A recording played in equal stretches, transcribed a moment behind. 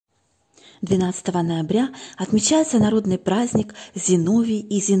12 ноября отмечается народный праздник ЗИНОВИИ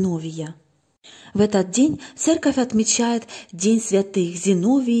И ЗИНОВИЯ. В этот день церковь отмечает День святых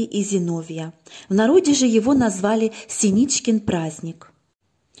ЗИНОВИИ И ЗИНОВИЯ. В народе же его назвали СИНИЧКИН праздник.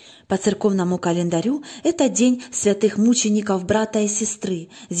 По церковному календарю это день святых мучеников брата и сестры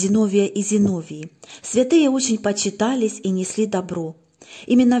ЗИНОВИЯ и ЗИНОВИИ. Святые очень почитались и несли добро.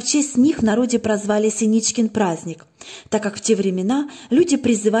 Именно в честь них в народе прозвали Синичкин праздник, так как в те времена люди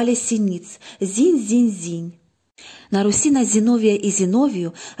призывали синиц «Зинь-зинь-зинь». На Руси на ЗИНОВИЯ и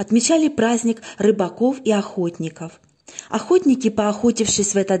ЗИНОВИЮ отмечали праздник рыбаков и охотников. Охотники,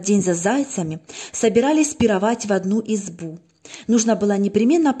 поохотившись в этот день за зайцами, собирались пировать в одну избу. Нужно было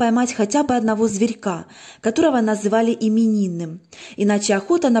непременно поймать хотя бы одного зверька, которого называли именинным, иначе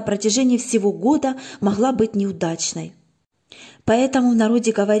охота на протяжении всего года могла быть неудачной. Поэтому в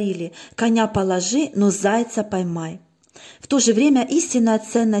народе говорили «коня положи, но зайца поймай». В то же время истинная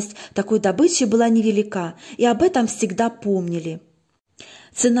ценность такой добычи была невелика, и об этом всегда помнили.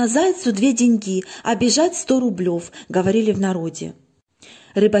 «Цена зайцу 2 деньги, а бежать 100 рублев», говорили в народе.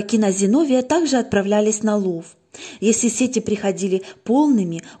 Рыбаки на ЗИНОВИЯ также отправлялись на лов. Если сети приходили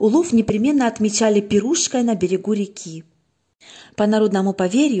полными, улов непременно отмечали пирушкой на берегу реки. По народному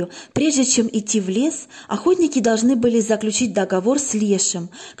поверью, прежде чем идти в лес, охотники должны были заключить договор с лешим,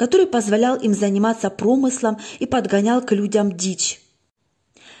 который позволял им заниматься промыслом и подгонял к людям дичь.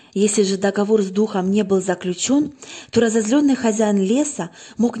 Если же договор с духом не был заключен, то разозленный хозяин леса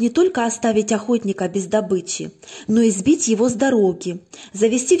мог не только оставить охотника без добычи, но и сбить его с дороги,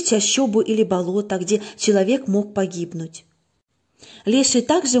 завести в чащобу или болото, где человек мог погибнуть. Леший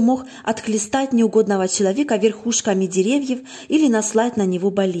также мог отхлестать неугодного человека верхушками деревьев или наслать на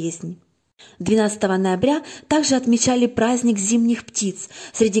него болезнь. 12 ноября также отмечали праздник зимних птиц,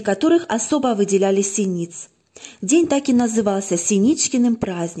 среди которых особо выделяли синиц. День так и назывался Синичкиным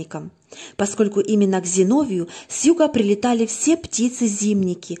праздником, поскольку именно к ЗИНОВИЮ с юга прилетали все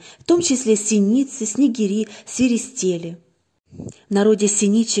птицы-зимники, в том числе синицы, снегири, свиристели. В народе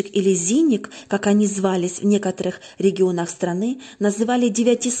синичек или зинник, как они звались в некоторых регионах страны, называли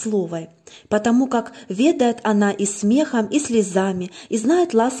девятисловой, потому как ведает она и смехом, и слезами, и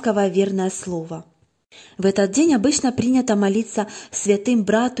знает ласковое верное слово. В этот день обычно принято молиться святым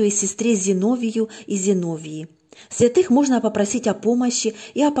брату и сестре ЗИНОВИЮ и ЗИНОВИИ. Святых можно попросить о помощи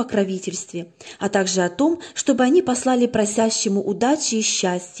и о покровительстве, а также о том, чтобы они послали просящему удачи и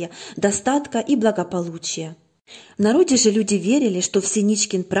счастья, достатка и благополучия. В народе же люди верили, что в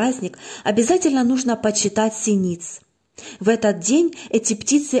Синичкин праздник обязательно нужно почитать синиц. В этот день эти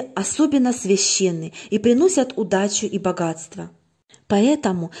птицы особенно священны и приносят удачу и богатство.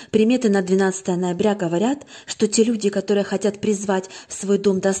 Поэтому приметы на 12 ноября говорят, что те люди, которые хотят призвать в свой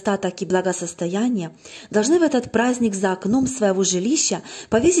дом достаток и благосостояние, должны в этот праздник за окном своего жилища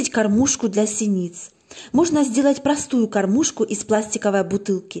повесить кормушку для синиц. Можно сделать простую кормушку из пластиковой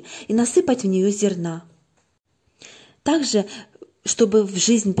бутылки и насыпать в нее зерна. Также, чтобы в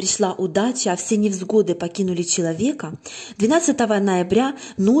жизнь пришла удача, а все невзгоды покинули человека, 12 ноября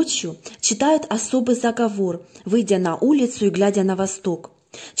ночью читают особый заговор, выйдя на улицу и глядя на восток.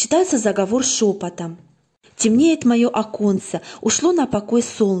 Читается заговор шепотом. «Темнеет мое оконце, ушло на покой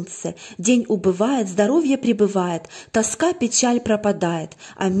солнце, день убывает, здоровье прибывает, тоска, печаль пропадает.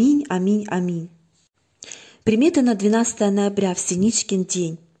 Аминь, аминь, аминь». Приметы на 12 ноября в Синичкин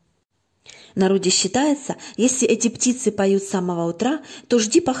день. В народе считается, если эти птицы поют с самого утра, то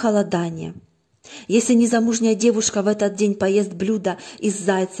жди похолодания. Если незамужняя девушка в этот день поест блюдо из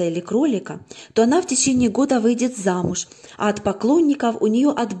зайца или кролика, то она в течение года выйдет замуж, а от поклонников у нее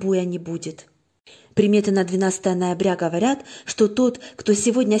отбоя не будет. Приметы на 12 ноября говорят, что тот, кто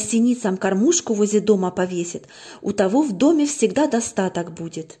сегодня синицам кормушку возле дома повесит, у того в доме всегда достаток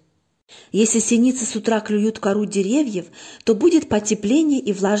будет. Если синицы с утра клюют кору деревьев, то будет потепление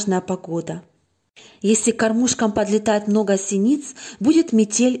и влажная погода. Если к кормушкам подлетает много синиц, будет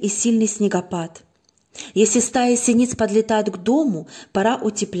метель и сильный снегопад. Если стая синиц подлетает к дому, пора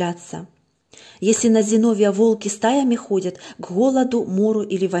утепляться. Если на ЗИНОВИЯ волки стаями ходят, к голоду, мору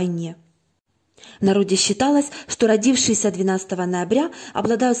или войне. В народе считалось, что родившиеся 12 ноября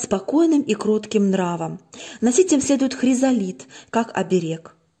обладают спокойным и кротким нравом. Носить им следует хризолит, как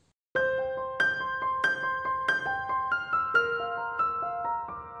оберег.